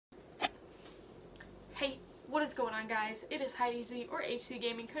Hey, what is going on, guys? It is HeidiZ or HC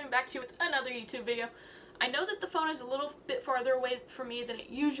Gaming coming back to you with another YouTube video. I know that the phone is a little bit farther away from me than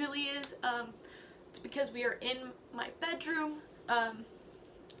it usually is. It's because we are in my bedroom.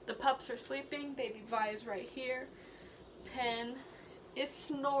 The pups are sleeping. Baby Vi is right here. Pen is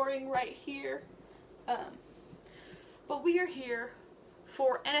snoring right here. But we are here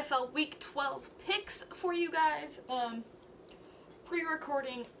for NFL Week 12 picks for you guys.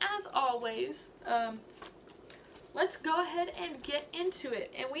 Pre-recording as always. Let's go ahead and get into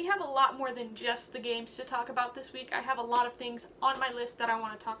it. And we have a lot more than just the games to talk about this week. I have a lot of things on my list that I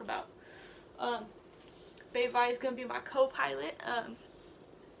want to talk about. Baby Vi is going to be my co-pilot.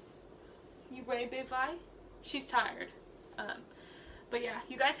 You ready, Baby Vi? She's tired. But yeah,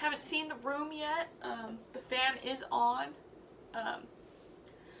 you guys haven't seen the room yet. The fan is on.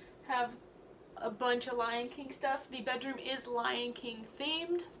 Have a bunch of Lion King stuff. The bedroom is Lion King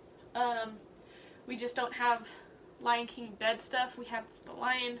themed. We just don't have Lion King bed stuff. We have the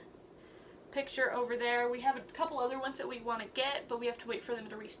lion picture over there. We have a couple other ones that we want to get, but we have to wait for them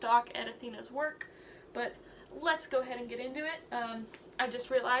to restock at Athena's work. But let's go ahead and get into it. I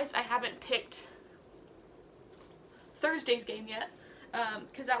just realized I haven't picked Thursday's game yet,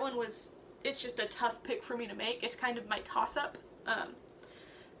 because that one it's just a tough pick for me to make. It's kind of my toss-up.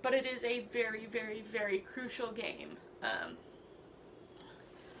 But it is a very, very, very crucial game.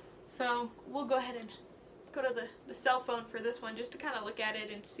 So we'll go ahead and go to the cell phone for this one just to kind of look at it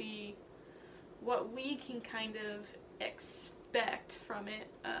and see what we can kind of expect from it.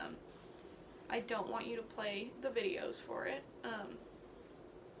 I don't want you to play the videos for it.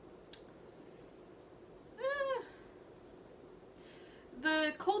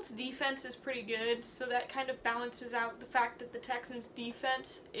 The Colts defense is pretty good, so that kind of balances out the fact that the Texans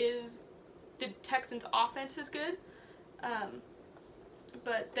offense is good.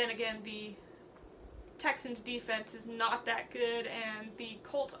 But then again, the Texans defense is not that good, and the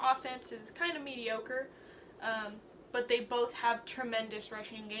Colts offense is kind of mediocre. But they both have tremendous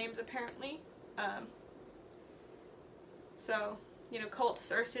rushing games, apparently. So, you know,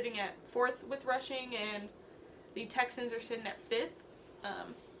 Colts are sitting at 4th with rushing, and the Texans are sitting at 5th.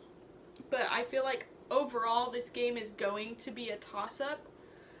 But I feel like overall this game is going to be a toss-up.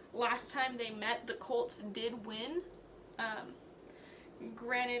 Last time they met, the Colts did win.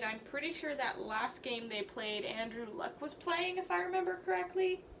 Granted, I'm pretty sure that last game they played, Andrew Luck was playing, if I remember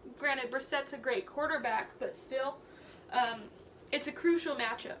correctly. Granted, Brissett's a great quarterback, but still, it's a crucial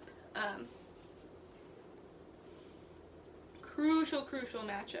matchup. Crucial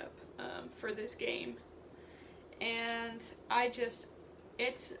matchup for this game. And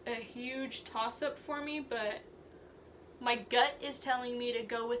it's a huge toss-up for me, but my gut is telling me to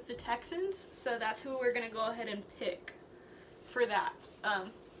go with the Texans, so that's who we're going to go ahead and pick for that.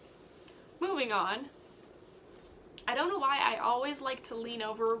 Moving on. I don't know why I always like to lean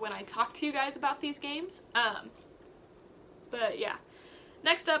over when I talk to you guys about these games. But yeah.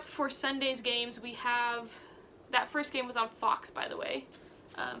 Next up for Sunday's games, we have, that first game was on Fox, by the way.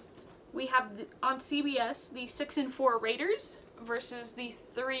 We have on CBS the 6-4 Raiders versus the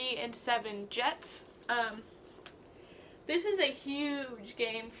 3-7 Jets. This is a huge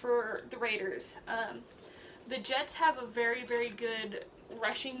game for the Raiders. The Jets have a very, very good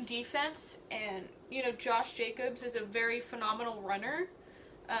rushing defense, and, you know, Josh Jacobs is a very phenomenal runner.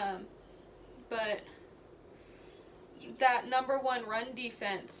 But that #1 run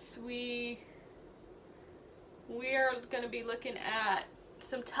defense, we are going to be looking at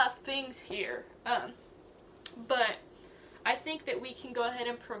some tough things here. But I think that we can go ahead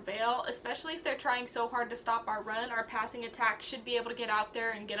and prevail, especially if they're trying so hard to stop our run. Our passing attack should be able to get out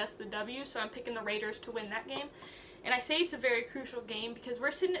there and get us the W, so I'm picking the Raiders to win that game. And I say it's a very crucial game because we're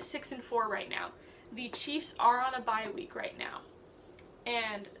sitting at 6-4 right now. The Chiefs are on a bye week right now.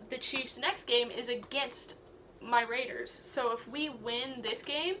 And the Chiefs' next game is against my Raiders. So if we win this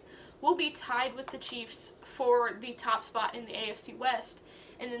game, we'll be tied with the Chiefs for the top spot in the AFC West.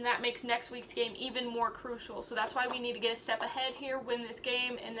 And then that makes next week's game even more crucial. So that's why we need to get a step ahead here, win this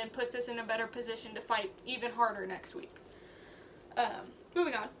game, and then puts us in a better position to fight even harder next week.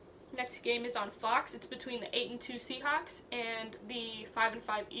 Moving on. Next game is on Fox. It's between the 8-2 Seahawks and the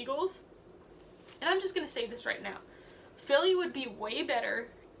 5-5 Eagles. And I'm just going to say this right now. Philly would be way better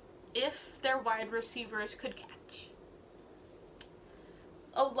if their wide receivers could catch.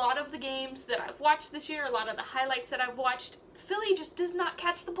 A lot of the games that I've watched this year, a lot of the highlights that I've watched, Philly just does not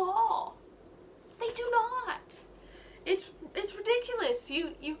catch the ball. They do not. It's ridiculous.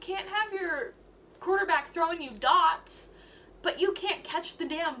 You can't have your quarterback throwing you dots, but you can't catch the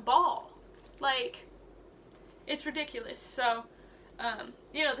damn ball. Like, it's ridiculous. So,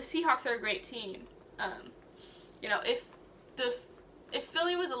 you know, the Seahawks are a great team. You know, if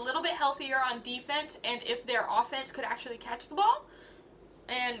Philly was a little bit healthier on defense, and if their offense could actually catch the ball,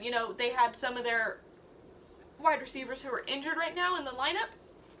 and, you know, they had some of their wide receivers who are injured right now in the lineup,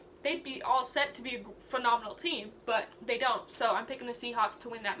 they'd be all set to be a phenomenal team, but they don't, so I'm picking the Seahawks to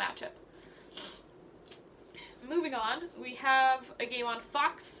win that matchup. Moving on, we have a game on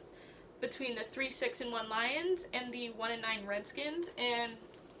Fox between the 3-6-1 Lions and the 1-9 Redskins, and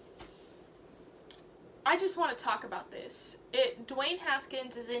I just want to talk about this. Dwayne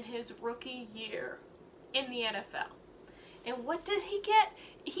Haskins is in his rookie year in the NFL. And what does he get?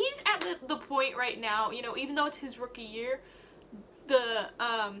 He's at the point right now, you know, even though it's his rookie year, the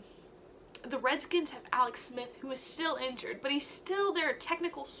Redskins have Alex Smith, who is still injured, but he's still their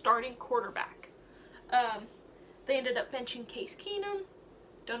technical starting quarterback. They ended up benching Case Keenum.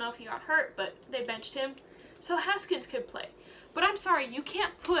 Don't know if he got hurt, but they benched him. So Haskins could play. But I'm sorry, you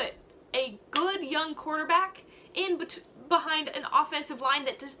can't put a good young quarterback behind an offensive line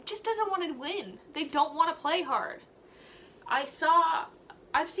that just doesn't want to win. They don't want to play hard. I've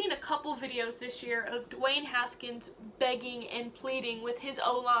seen a couple videos this year of Dwayne Haskins begging and pleading with his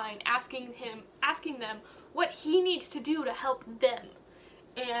O-line, asking them what he needs to do to help them.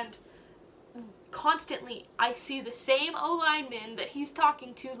 And constantly, I see the same O-lineman that he's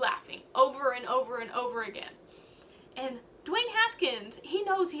talking to laughing over and over and over again. And Dwayne Haskins, he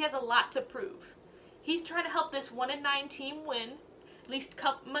knows he has a lot to prove. He's trying to help this 1-9 team win, at least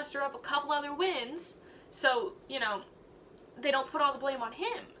muster up a couple other wins, so, you know, they don't put all the blame on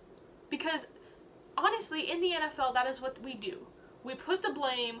him. Because, honestly, in the NFL, that is what we do. We put the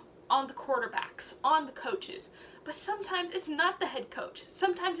blame on the quarterbacks, on the coaches. But sometimes it's not the head coach.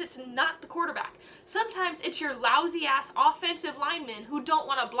 Sometimes it's not the quarterback. Sometimes it's your lousy-ass offensive linemen who don't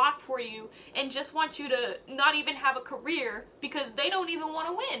want to block for you and just want you to not even have a career because they don't even want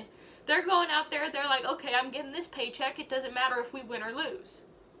to win. They're going out there, they're like, okay, I'm getting this paycheck. It doesn't matter if we win or lose.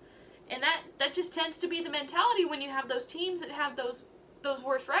 And that just tends to be the mentality when you have those teams that have those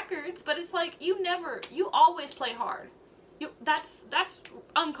worst records. But it's like, you always play hard. That's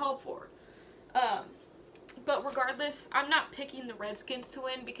uncalled for. But regardless, I'm not picking the Redskins to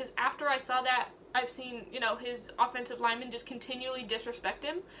win because after I saw that, I've seen, you know, his offensive linemen just continually disrespect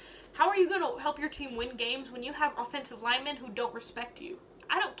him. How are you going to help your team win games when you have offensive linemen who don't respect you?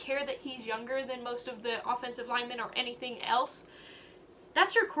 I don't care that he's younger than most of the offensive linemen or anything else.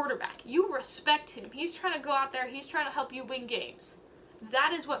 That's your quarterback. You respect him. He's trying to go out there. He's trying to help you win games.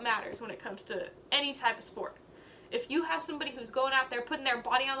 That is what matters when it comes to any type of sport. If you have somebody who's going out there putting their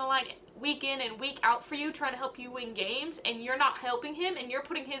body on the line week in and week out for you, trying to help you win games, and you're not helping him and you're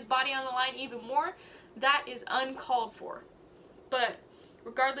putting his body on the line even more, that is uncalled for. But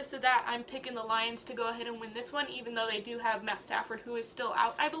regardless of that, I'm picking the Lions to go ahead and win this one, even though they do have Matt Stafford, who is still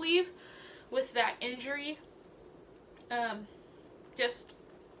out, I believe, with that injury. Just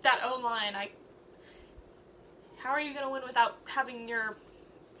that O-line, how are you going to win without having your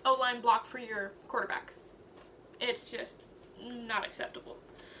O-line block for your quarterback? It's just not acceptable.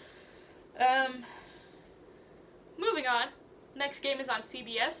 Moving on, next game is on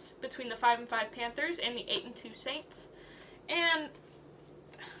CBS between the 5-5 Panthers and the 8-2 Saints. And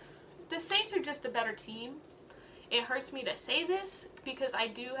the Saints are just a better team. It hurts me to say this because I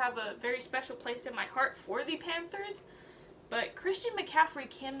do have a very special place in my heart for the Panthers. But Christian McCaffrey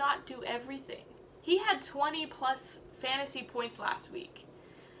cannot do everything. He had 20 plus fantasy points last week.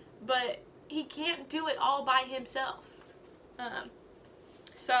 But he can't do it all by himself.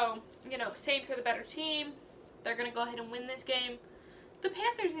 So, you know, Saints are the better team. They're going to go ahead and win this game. The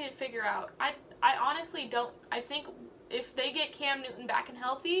Panthers need to figure out. I honestly don't. I think if they get Cam Newton back and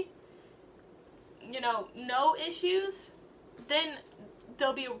healthy, you know, no issues, then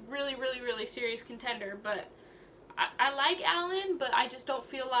they'll be a really, really, really serious contender. But I like Allen, but I just don't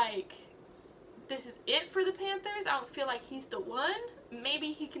feel like this is it for the Panthers. I don't feel like he's the one.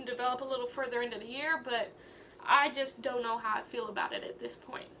 Maybe he can develop a little further into the year, but I just don't know how I feel about it at this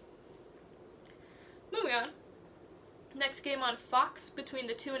point. Moving on. Next game on Fox between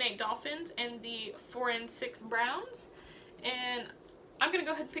the 2-8 Dolphins and the 4-6 Browns. And I'm going to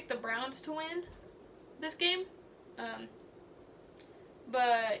go ahead and pick the Browns to win this game.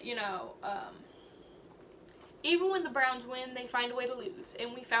 But, you know, even when the Browns win, they find a way to lose.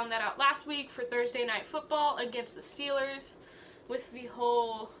 And we found that out last week for Thursday Night Football against the Steelers with the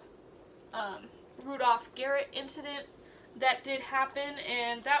whole Rudolph Garrett incident that did happen.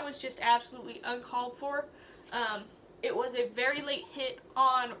 And that was just absolutely uncalled for. It was a very late hit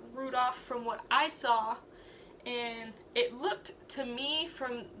on Rudolph from what I saw. And it looked to me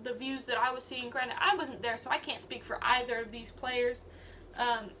from the views that I was seeing, granted I wasn't there so I can't speak for either of these players,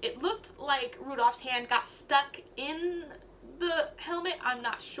 It looked like Rudolph's hand got stuck in the helmet. I'm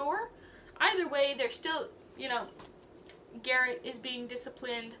not sure. Either way, they're still, you know, Garrett is being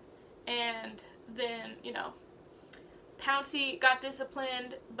disciplined, and then, you know, Pouncey got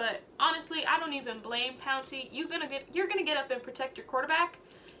disciplined, but honestly, I don't even blame Pouncey. You're gonna get up and protect your quarterback,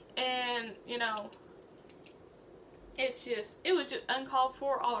 and, you know, it was just uncalled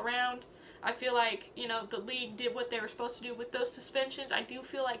for all around. I feel like, you know, the league did what they were supposed to do with those suspensions. I do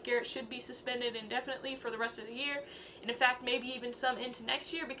feel like Garrett should be suspended indefinitely for the rest of the year, and in fact, maybe even some into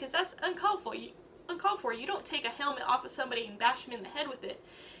next year, because that's uncalled for. You don't take a helmet off of somebody and bash him in the head with it.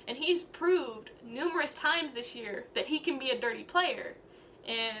 And he's proved numerous times this year that he can be a dirty player.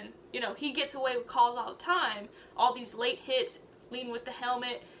 And, you know, he gets away with calls all the time. All these late hits, leading with the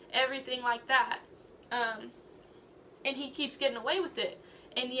helmet, everything like that. And he keeps getting away with it.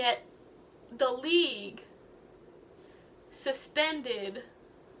 And yet, the league suspended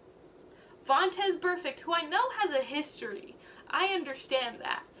Vontaze Burfict, who I know has a history. I understand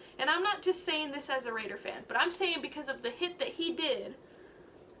that. And I'm not just saying this as a Raider fan, but I'm saying because of the hit that he did,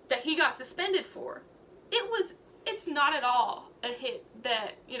 that he got suspended for. It's not at all a hit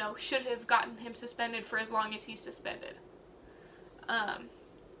that, you know, should have gotten him suspended for as long as he's suspended. And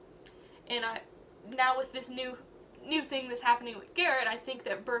now with this new thing that's happening with Garrett, I think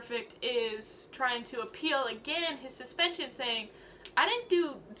that Burfict is trying to appeal again his suspension, saying, I didn't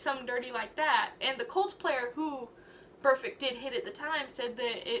do something dirty like that. And the Colts player who Burfict did hit at the time said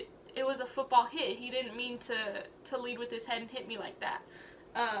that it was a football hit. He didn't mean to lead with his head and hit me like that.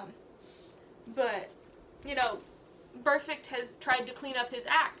 But, you know, Burfict has tried to clean up his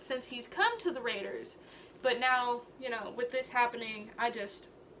act since he's come to the Raiders. But now, you know, with this happening, I just,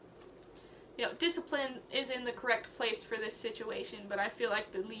 you know, discipline is in the correct place for this situation, but I feel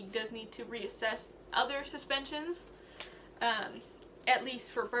like the league does need to reassess other suspensions, at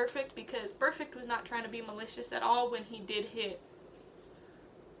least for Burfict, because Burfict was not trying to be malicious at all when he did hit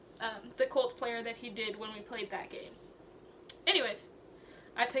the Colts player that he did when we played that game. Anyways,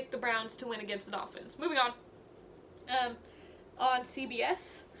 I picked the Browns to win against the Dolphins. Moving on. On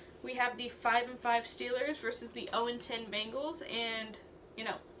CBS, we have the 5-5 Steelers versus the 0-10 Bengals, and, you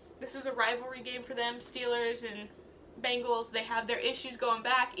know, this is a rivalry game for them. Steelers and Bengals, they have their issues going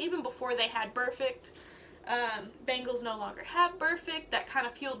back, even before they had Burfict. Bengals no longer have Burfict. That kind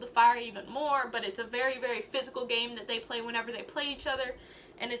of fueled the fire even more, but it's a very, very physical game that they play whenever they play each other,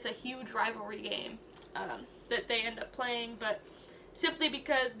 and it's a huge rivalry game that they end up playing, but simply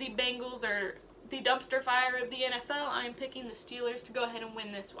because the Bengals are the dumpster fire of the NFL, I'm picking the Steelers to go ahead and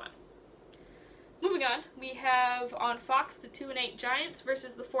win this one. Moving on, we have on Fox the 2-8 Giants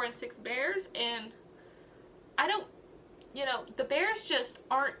versus the 4-6 Bears, and you know, the Bears just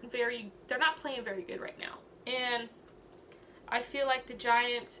they're not playing very good right now. And I feel like the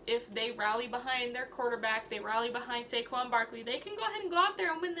Giants, if they rally behind their quarterback, they rally behind Saquon Barkley, they can go ahead and go out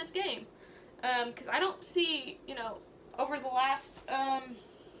there and win this game. Because I don't see, you know, over the last, I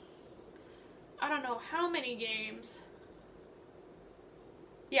don't know how many games.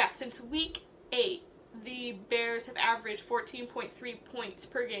 Yeah, since week 8, the Bears have averaged 14.3 points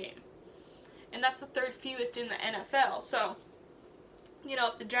per game. And that's the third fewest in the NFL. So, you know,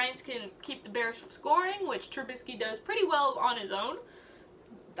 if the Giants can keep the Bears from scoring, which Trubisky does pretty well on his own,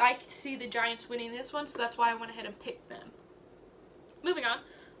 I see the Giants winning this one, so that's why I went ahead and picked them. Moving on.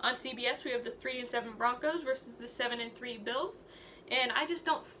 On CBS, we have the 3-7 Broncos versus the 7-3 Bills. And I just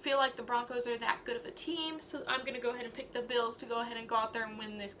don't feel like the Broncos are that good of a team, so I'm going to go ahead and pick the Bills to go ahead and go out there and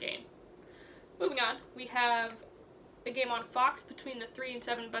win this game. Moving on, we have a game on Fox between the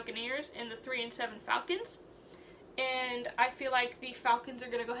 3-7 Buccaneers and the 3-7 Falcons. And I feel like the Falcons are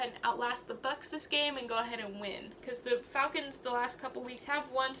going to go ahead and outlast the Bucs this game and go ahead and win. Because the Falcons the last couple weeks have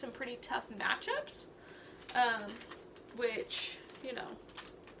won some pretty tough matchups. Which, you know,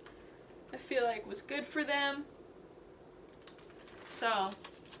 I feel like was good for them. So,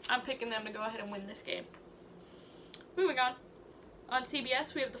 I'm picking them to go ahead and win this game. Moving on. On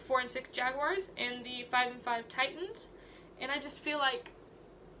CBS, we have the 4-6 Jaguars and the 5-5 Titans. And I just feel like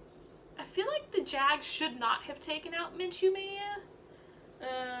the Jags should not have taken out Minshew Mania.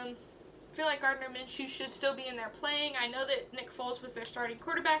 I feel like Gardner Minshew should still be in there playing. I know that Nick Foles was their starting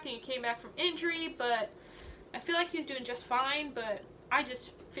quarterback and he came back from injury, but I feel like he's doing just fine. But I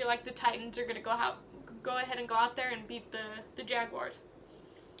just feel like the Titans are going to go ahead and go out there and beat the Jaguars.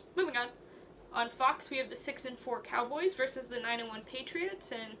 Moving on. On Fox, we have the 6-4 Cowboys versus the 9-1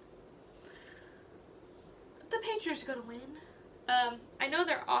 Patriots, and the Patriots are going to win. I know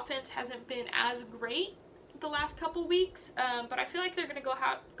their offense hasn't been as great the last couple weeks, but I feel like they're going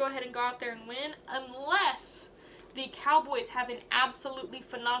to go ahead and go out there and win, unless the Cowboys have an absolutely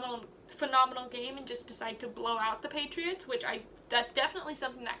phenomenal game and just decide to blow out the Patriots, which that's definitely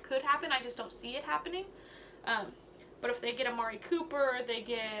something that could happen. I just don't see it happening. But if they get Amari Cooper, they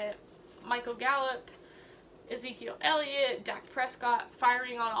get Michael Gallup, Ezekiel Elliott, Dak Prescott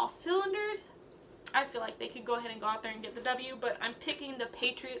firing on all cylinders, I feel like they could go ahead and go out there and get the W, but I'm picking the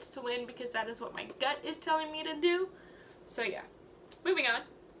Patriots to win because that is what my gut is telling me to do. So yeah. Moving on.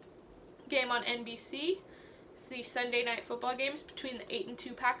 Game on NBC. It's the Sunday night football games between the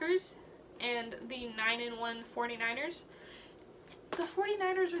 8-2 Packers and the 9-1 49ers. The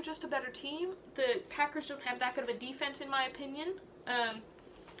 49ers are just a better team. The Packers don't have that good of a defense in my opinion.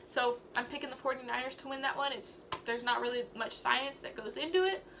 So I'm picking the 49ers to win that one. There's not really much science that goes into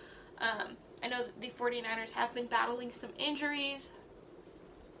it. I know that the 49ers have been battling some injuries.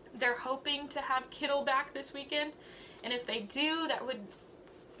 They're hoping to have Kittle back this weekend. And if they do, that would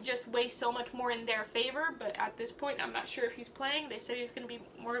just weigh so much more in their favor. But at this point, I'm not sure if he's playing. They said he's going to be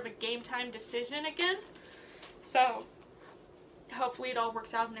more of a game time decision again. So hopefully it all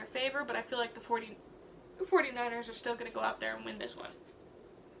works out in their favor. But I feel like the 49ers are still going to go out there and win this one.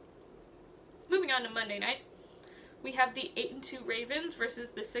 Moving on to Monday night. We have the 8-2 Ravens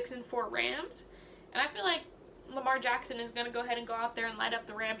versus the 6-4 Rams. And I feel like Lamar Jackson is going to go ahead and go out there and light up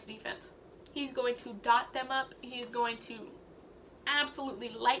the Rams defense. He's going to dot them up. He's going to absolutely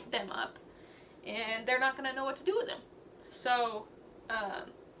light them up. And they're not going to know what to do with him. So,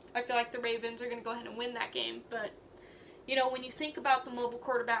 I feel like the Ravens are going to go ahead and win that game. But, you know, when you think about the mobile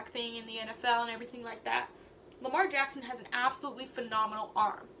quarterback thing in the NFL and everything like that, Lamar Jackson has an absolutely phenomenal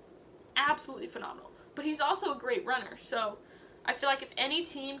arm. Absolutely phenomenal. But he's also a great runner. So, I feel like if any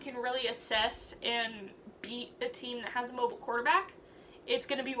team can really assess and beat a team that has a mobile quarterback, it's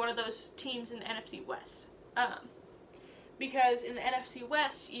going to be one of those teams in the NFC West. Because in the NFC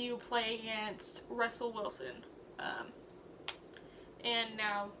West, you play against Russell Wilson. And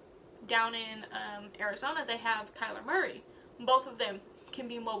now, down in Arizona, they have Kyler Murray. Both of them can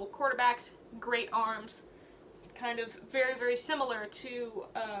be mobile quarterbacks, great arms, kind of very, very similar to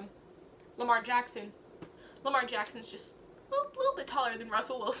Lamar Jackson. Lamar Jackson's just a little bit taller than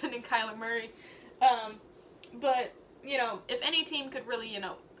Russell Wilson and Kyler Murray. But, you know, if any team could really, you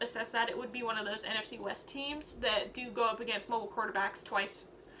know, assess that, it would be one of those NFC West teams that do go up against mobile quarterbacks twice.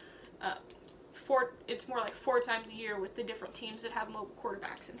 It's more like 4 times a year with the different teams that have mobile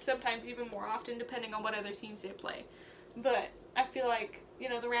quarterbacks. And sometimes even more often depending on what other teams they play. But I feel like, you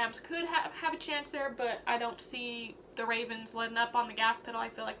know, the Rams could have a chance there, but I don't see the Ravens letting up on the gas pedal. I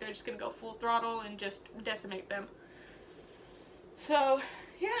feel like they're just going to go full throttle and just decimate them. So,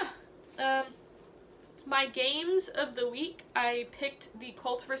 yeah. My games of the week, I picked the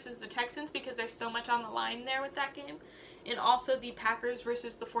Colts versus the Texans because there's so much on the line there with that game. And also the Packers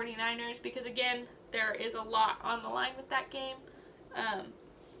versus the 49ers because, again, there is a lot on the line with that game.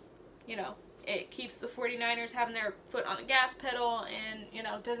 You know, it keeps the 49ers having their foot on the gas pedal and, you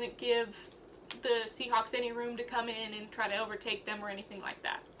know, doesn't give the Seahawks any room to come in and try to overtake them or anything like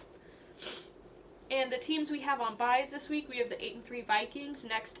that. And the teams we have on byes this week, we have the 8-3 Vikings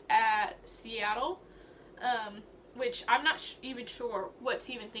next at Seattle, which I'm not even sure what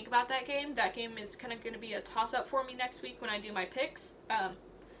to even think about that game. That game is kind of going to be a toss-up for me next week when I do my picks.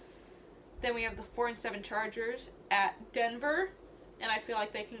 Then we have the 4-7 Chargers at Denver, and I feel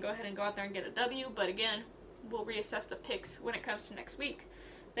like they can go ahead and go out there and get a W, but again, we'll reassess the picks when it comes to next week.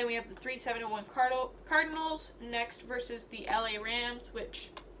 Then we have the 3-7-1 Cardinals next versus the LA Rams, which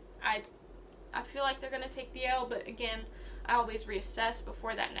I feel like they're going to take the L, but again, I always reassess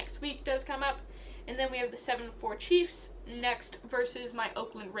before that next week does come up. And then we have the 7-4 Chiefs next versus my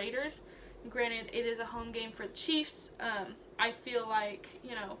Oakland Raiders. Granted, it is a home game for the Chiefs. I feel like,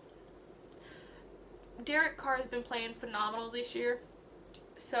 you know, Derek Carr has been playing phenomenal this year.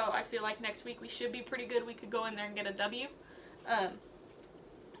 So I feel like next week we should be pretty good. We could go in there and get a W.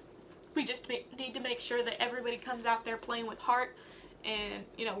 We just need to make sure that everybody comes out there playing with heart and,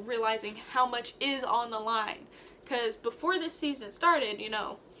 you know, realizing how much is on the line. Because before this season started, you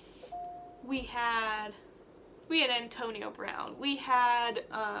know, we had Antonio Brown. We had,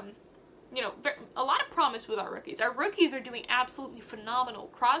 you know, a lot of promise with our rookies. Our rookies are doing absolutely phenomenal.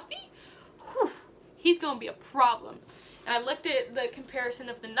 Crosby, whew, he's going to be a problem. And I looked at the comparison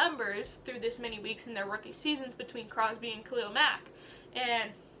of the numbers through this many weeks in their rookie seasons between Crosby and Khalil Mack. And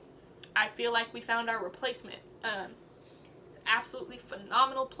I feel like we found our replacement. Absolutely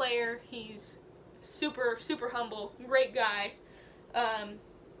phenomenal player. He's super, super humble. Great guy.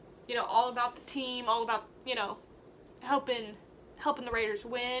 You know, all about the team, all about, you know, helping the Raiders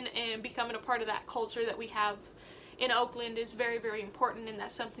win and becoming a part of that culture that we have in Oakland is very, very important, and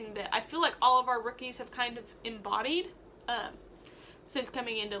that's something that I feel like all of our rookies have kind of embodied since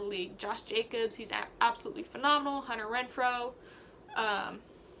coming into the league. Josh Jacobs, he's absolutely phenomenal. Hunter Renfrow.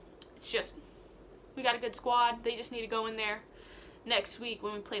 It's just, we got a good squad. They just need to go in there next week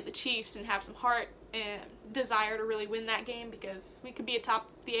when we play the Chiefs and have some heart and desire to really win that game, because we could be atop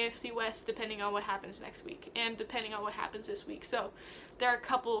the AFC West depending on what happens next week and depending on what happens this week. So there are a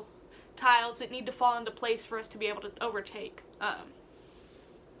couple tiles that need to fall into place for us to be able to overtake.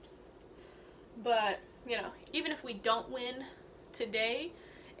 But, you know, even if we don't win today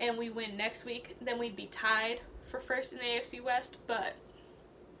and we win next week, then we'd be tied for first in the AFC West. But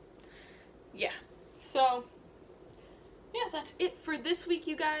yeah, so yeah, that's it for this week,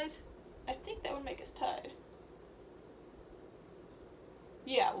 you guys. I think that would make us tied.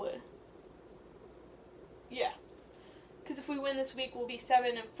 Yeah, it would. Yeah, because if we win this week, we'll be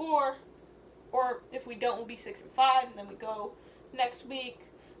 7-4, or if we don't, we'll be 6-5, and then we go next week,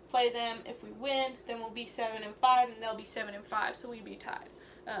 play them. If we win, then we'll be 7-5, and they'll be 7-5, so we'd be tied.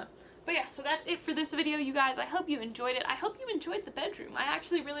 But yeah, so that's it for this video, you guys. I hope you enjoyed it. I hope you enjoyed the bedroom. I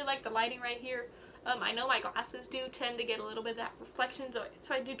actually really like the lighting right here. I know my glasses do tend to get a little bit of that reflection,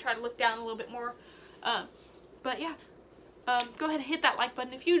 so I do try to look down a little bit more. But yeah, go ahead and hit that like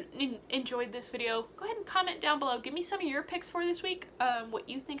button if you enjoyed this video. Go ahead and comment down below. Give me some of your picks for this week, what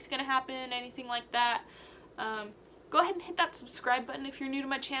you think is going to happen, anything like that. Go ahead and hit that subscribe button if you're new to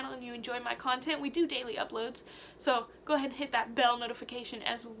my channel and you enjoy my content. We do daily uploads, so go ahead and hit that bell notification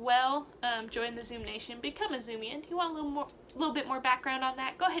as well. Join the Zoom Nation, become a Zoomian. You want a little bit more background on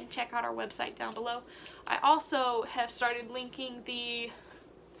that, go ahead and check out our website down below. I also have started linking the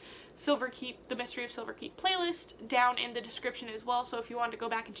Silverkeep, the Mystery of Silverkeep playlist down in the description as well, so if you want to go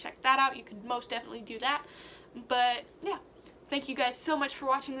back and check that out, you could most definitely do that. But yeah, thank you guys so much for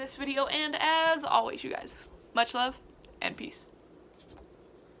watching this video, and as always, you guys, much love and peace.